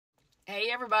Hey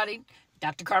everybody,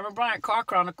 Dr. Carmen Bryant, Car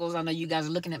Chronicles. I know you guys are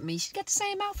looking at me. She's got the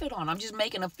same outfit on. I'm just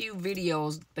making a few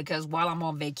videos because while I'm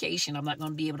on vacation, I'm not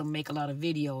going to be able to make a lot of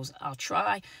videos. I'll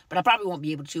try, but I probably won't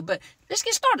be able to. But let's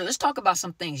get started. Let's talk about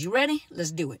some things. You ready?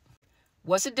 Let's do it.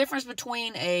 What's the difference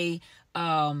between a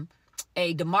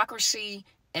democracy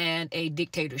and a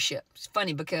dictatorship? It's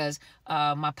funny because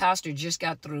my pastor just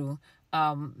got through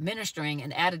ministering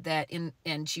and added that in,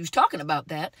 and she was talking about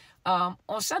that on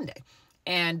Sunday.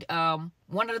 And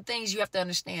one of the things you have to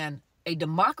understand, a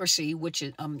democracy, which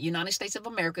is United States of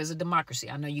America is a democracy.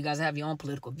 I know you guys have your own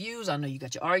political views. I know you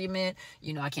got your argument.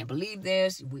 You know, I can't believe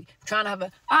this. We're trying to have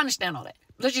I understand all that.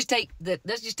 Let's just take the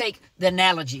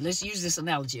analogy. Let's use this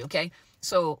analogy, okay?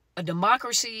 So a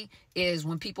democracy is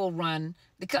when people run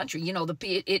the country. You know,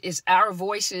 it is our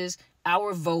voices,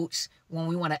 our votes. When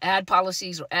we want to add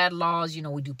policies or add laws, you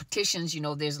know, we do petitions. You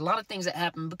know, there's a lot of things that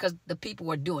happen because the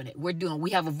people are doing it.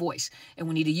 We have a voice, and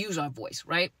we need to use our voice,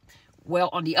 right? Well,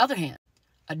 on the other hand,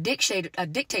 a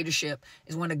dictatorship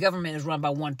is when a government is run by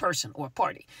one person or a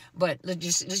party. But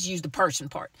let's use the person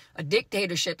part. A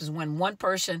dictatorship is when one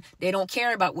person, they don't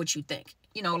care about what you think.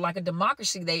 You know, like a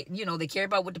democracy, they care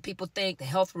about what the people think, the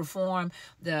health reform,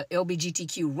 the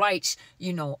LGBTQ rights,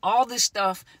 you know, all this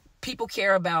stuff. People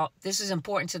care about. This is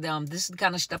important to them. This is the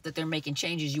kind of stuff that they're making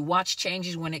changes. You watch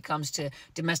changes when it comes to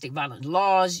domestic violence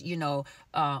laws, you know,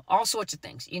 all sorts of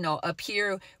things. You know, up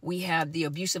here we have the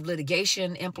abusive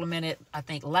litigation implemented, I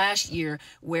think, last year,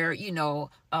 where, you know,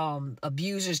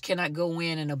 abusers cannot go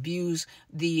in and abuse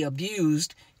the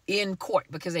abused in court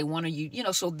because they want to, you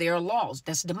know, so there are laws.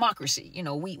 That's democracy. You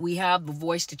know, we have the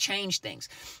voice to change things.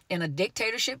 In a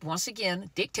dictatorship, once again,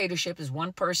 dictatorship is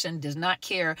one person does not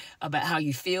care about how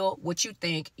you feel, what you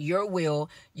think, your will,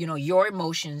 you know, your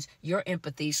emotions, your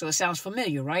empathy. So it sounds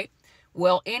familiar, right?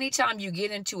 Well, anytime you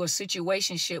get into a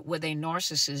situationship with a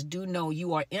narcissist, do know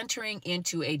you are entering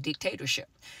into a dictatorship.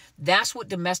 That's what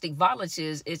domestic violence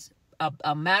is. It's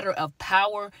a matter of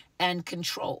power and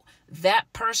control.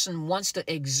 That person wants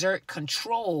to exert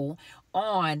control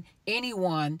on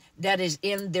anyone that is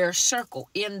in their circle,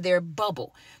 in their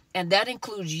bubble. And that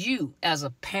includes you as a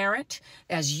parent,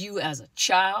 as you as a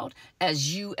child,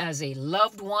 as you as a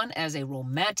loved one, as a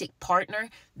romantic partner.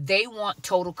 They want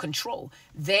total control.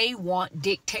 They want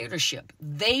dictatorship.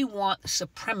 They want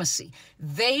supremacy.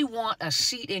 They want a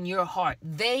seat in your heart.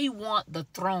 They want the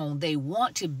throne. They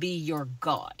want to be your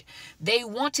God. They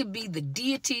want to be the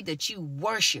deity that you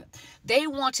worship. They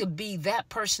want to be that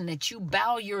person that you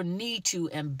bow your knee to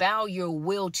and bow your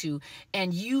will to,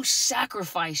 and you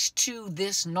sacrifice to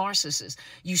this narcissist.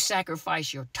 You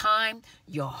sacrifice your time,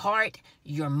 your heart,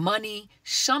 your money.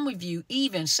 Some of you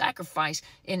even sacrifice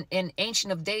in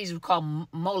ancient of days we call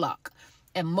Moloch.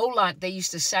 And Moloch, they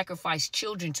used to sacrifice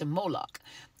children to Moloch,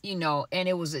 you know, and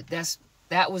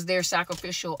that was their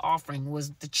sacrificial offering,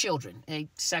 was the children. They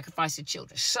sacrificed the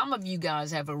children. Some of you guys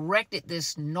have erected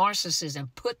this narcissist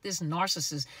and put this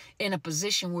narcissist in a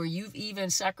position where you've even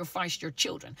sacrificed your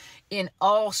children in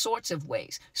all sorts of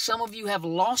ways. Some of you have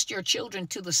lost your children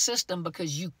to the system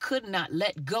because you could not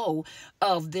let go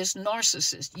of this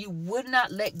narcissist. You would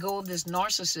not let go of this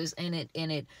narcissist, and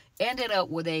it ended up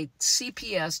with a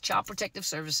CPS, Child Protective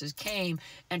Services, came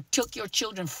and took your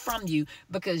children from you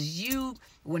because you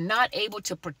were not able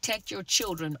to protect your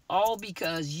children, all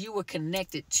because you were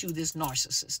connected to this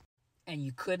narcissist and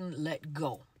you couldn't let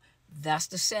go. That's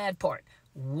the sad part.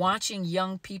 Watching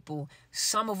young people,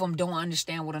 some of them don't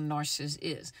understand what a narcissist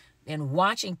is. And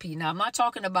watching people, now I'm not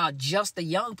talking about just the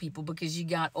young people, because you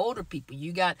got older people,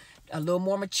 you got a little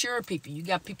more mature people, you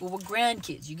got people with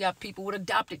grandkids, you got people with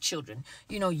adopted children,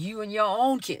 you know, you and your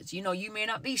own kids, you know, you may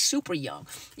not be super young,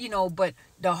 you know, but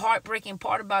the heartbreaking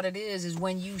part about it is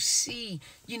when you see,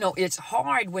 you know, it's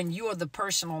hard when you're the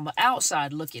person on the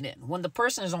outside looking in. When the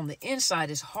person is on the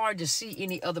inside, it's hard to see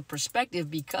any other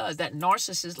perspective because that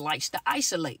narcissist likes to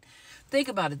isolate. Think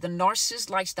about it. The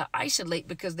narcissist likes to isolate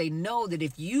because they know that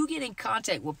if you get in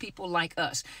contact with people like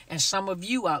us and some of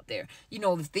you out there, you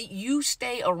know, if you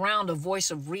stay around a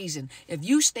voice of reason, if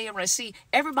you stay around, see,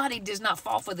 everybody does not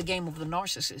fall for the game of the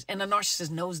narcissist. And the narcissist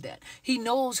knows that. He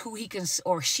knows who he can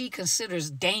or she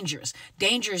considers dangerous.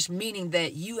 Dangerous meaning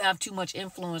that you have too much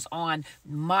influence on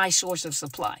my source of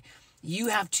supply. You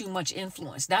have too much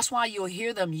influence. That's why you'll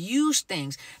hear them use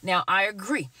things. Now, I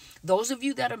agree. Those of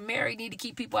you that are married need to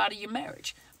keep people out of your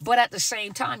marriage. But at the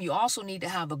same time, you also need to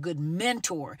have a good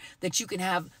mentor that you can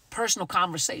have personal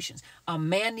conversations. A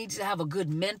man needs to have a good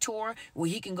mentor where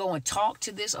he can go and talk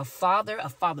to this, a father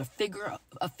figure,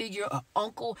 an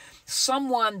uncle,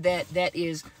 someone that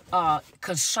is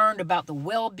concerned about the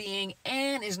well-being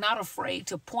and is not afraid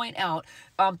to point out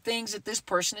things that this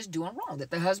person is doing wrong, that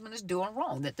the husband is doing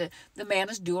wrong, that the man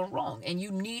is doing wrong. And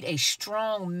you need a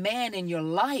strong man in your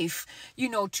life,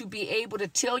 to be able to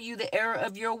tell you the error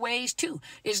of your ways too.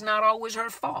 It's not always her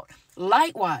fault.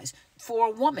 Likewise, for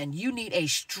a woman, you need a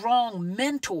strong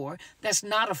mentor that's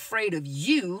not afraid of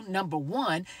you, number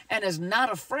one, and is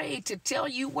not afraid to tell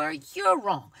you where you're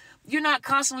wrong. You're not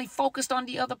constantly focused on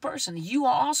the other person. You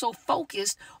are also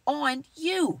focused on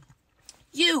you.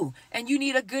 And you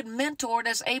need a good mentor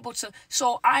that's able to.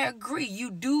 So I agree,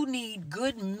 you do need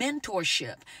good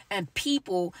mentorship and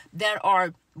people that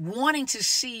are wanting to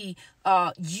see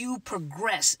you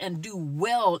progress and do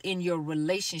well in your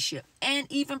relationship and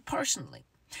even personally.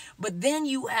 But then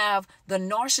you have the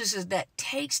narcissist that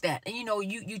takes that, and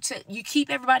you keep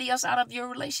everybody else out of your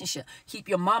relationship. Keep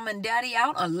your mom and daddy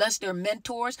out unless they're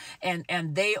mentors and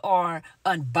they are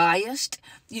unbiased.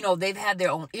 They've had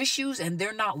their own issues and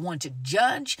they're not one to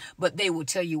judge, but they will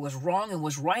tell you what's wrong and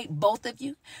what's right, both of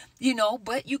you.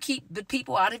 But you keep the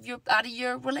people out of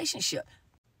your relationship.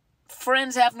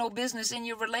 Friends have no business in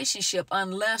your relationship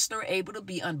unless they're able to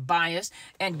be unbiased.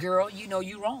 And girl,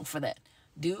 you're wrong for that.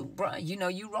 Dude, bro,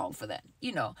 you wrong for that.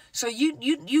 So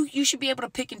you should be able to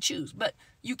pick and choose, but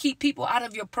you keep people out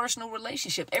of your personal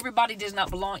relationship. Everybody does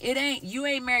not belong. You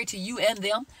ain't married to you and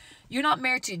them. You're not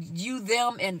married to you,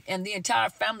 them, and the entire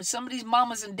family. Some of these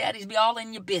mamas and daddies be all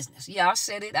in your business. Yeah, I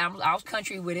said it. I was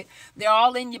country with it. They're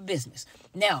all in your business.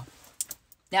 Now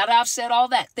that I've said all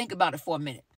that, think about it for a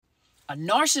minute. A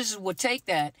narcissist will take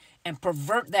that and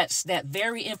pervert that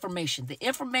very information. The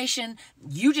information,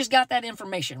 you just got that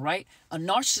information, right? A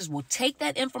narcissist will take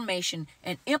that information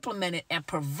and implement it and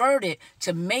pervert it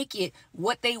to make it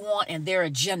what they want and their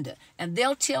agenda. And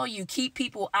they'll tell you, keep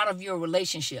people out of your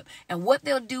relationship. And what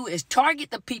they'll do is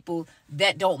target the people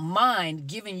that don't mind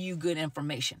giving you good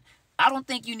information. I don't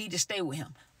think you need to stay with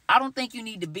him. I don't think you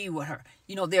need to be with her.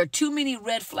 There are too many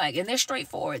red flags, and they're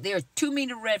straightforward. There are too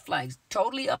many red flags.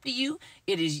 Totally up to you.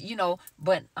 It is,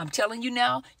 but I'm telling you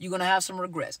now, you're going to have some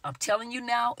regrets. I'm telling you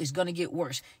now, it's going to get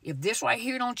worse. If this right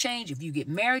here don't change, if you get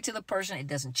married to the person, it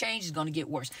doesn't change, it's going to get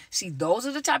worse. See, those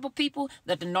are the type of people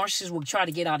that the narcissist will try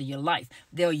to get out of your life.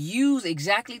 They'll use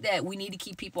exactly that. We need to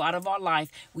keep people out of our life.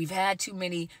 We've had too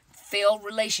many failed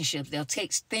relationships. They'll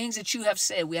take things that you have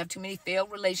said. We have too many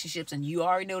failed relationships, and you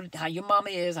already know how your mama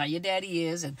is, how your daddy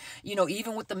is, and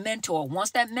even with the mentor,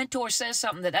 once that mentor says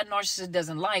something that narcissist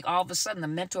doesn't like, all of a sudden the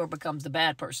mentor becomes the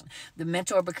bad person. The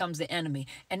mentor becomes the enemy.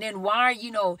 And then why,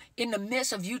 in the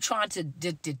midst of you trying to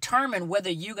determine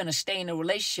whether you're going to stay in a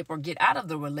relationship or get out of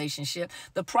the relationship,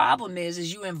 the problem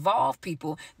is you involve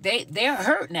people. They're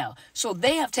hurt now, so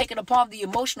they have taken upon the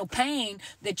emotional pain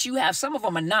that you have. Some of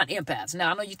them are not empaths.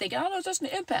 Now I know you think, oh, no, that's an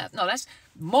empath. No, that's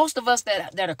most of us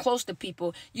that are close to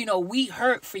people. We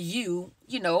hurt for you,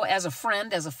 as a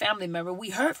friend, as a family member. We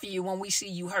hurt for you when we see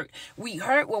you hurt. We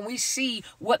hurt when we see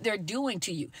what they're doing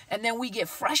to you. And then we get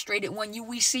frustrated when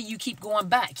we see you keep going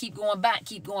back.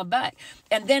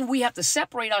 And then we have to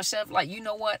separate ourselves like, you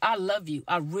know what? I love you.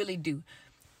 I really do.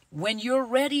 When you're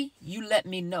ready, you let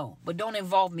me know. But don't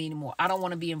involve me anymore. I don't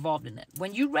want to be involved in that.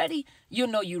 When you're ready, you'll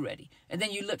know you're ready. And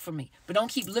then you look for me. But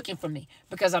don't keep looking for me.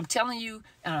 Because I'm telling you,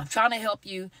 and I'm trying to help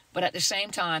you. But at the same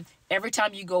time, every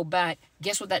time you go back,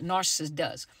 guess what that narcissist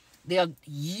does?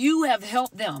 You have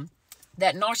helped them.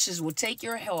 That narcissist will take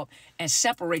your help and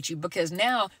separate you. Because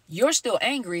now you're still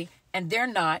angry and they're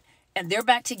not. And they're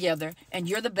back together, and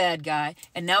you're the bad guy,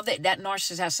 and now that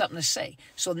narcissist has something to say.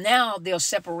 So now they'll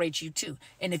separate you too.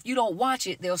 And if you don't watch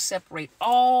it, they'll separate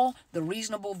all the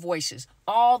reasonable voices,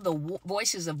 all the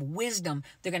voices of wisdom.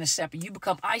 They're going to separate. You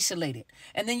become isolated.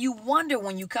 And then you wonder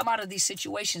when you come out of these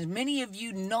situations. Many of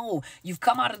you know you've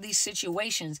come out of these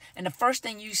situations, and the first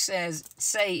thing you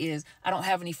say is, I don't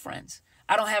have any friends.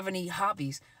 I don't have any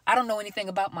hobbies. I don't know anything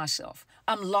about myself.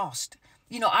 I'm lost.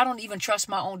 I don't even trust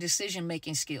my own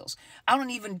decision-making skills. I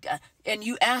don't even, and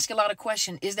you ask a lot of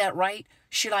questions. Is that right?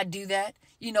 Should I do that?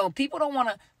 People don't want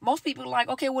to, most people are like,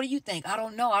 okay, what do you think? I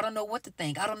don't know. I don't know what to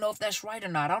think. I don't know if that's right or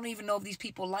not. I don't even know if these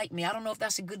people like me. I don't know if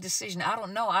that's a good decision. I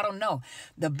don't know.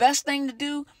 The best thing to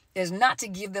do is not to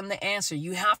give them the answer.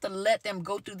 You have to let them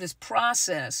go through this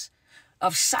process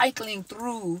of cycling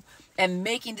through and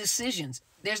making decisions.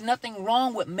 There's nothing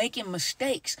wrong with making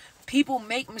mistakes. People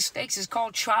make mistakes. It's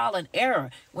called trial and error.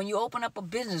 When you open up a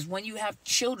business, when you have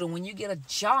children, when you get a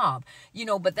job,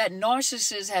 but that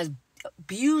narcissist has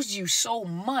abused you so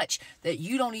much that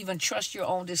you don't even trust your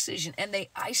own decision, and they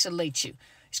isolate you.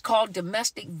 It's called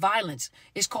domestic violence.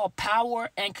 It's called power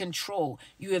and control.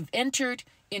 You have entered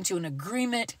into an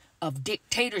agreement of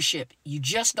dictatorship. You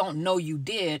just don't know you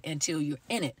did until you're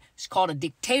in it. It's called a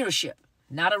dictatorship,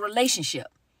 not a relationship.